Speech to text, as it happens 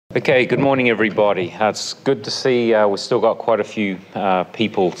Okay, good morning everybody. It's good to see we've still got quite a few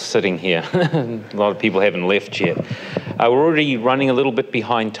people sitting here. A lot of people haven't left yet. We're already running a little bit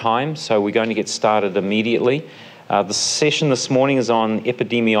behind time, so we're going to get started immediately. The session this morning is on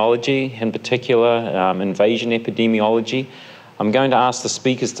epidemiology, in particular invasion epidemiology. I'm going to ask the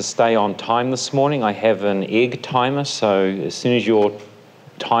speakers to stay on time this morning. I have an egg timer, so as soon as your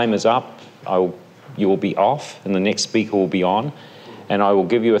time is up, you will be off and the next speaker will be on. And I will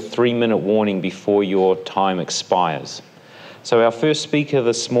give you a 3-minute warning before your time expires. So our first speaker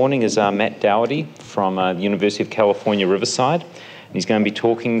this morning is Matt Dougherty from the University of California, Riverside. He's going to be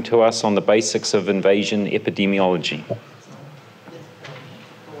talking to us on the basics of invasion epidemiology.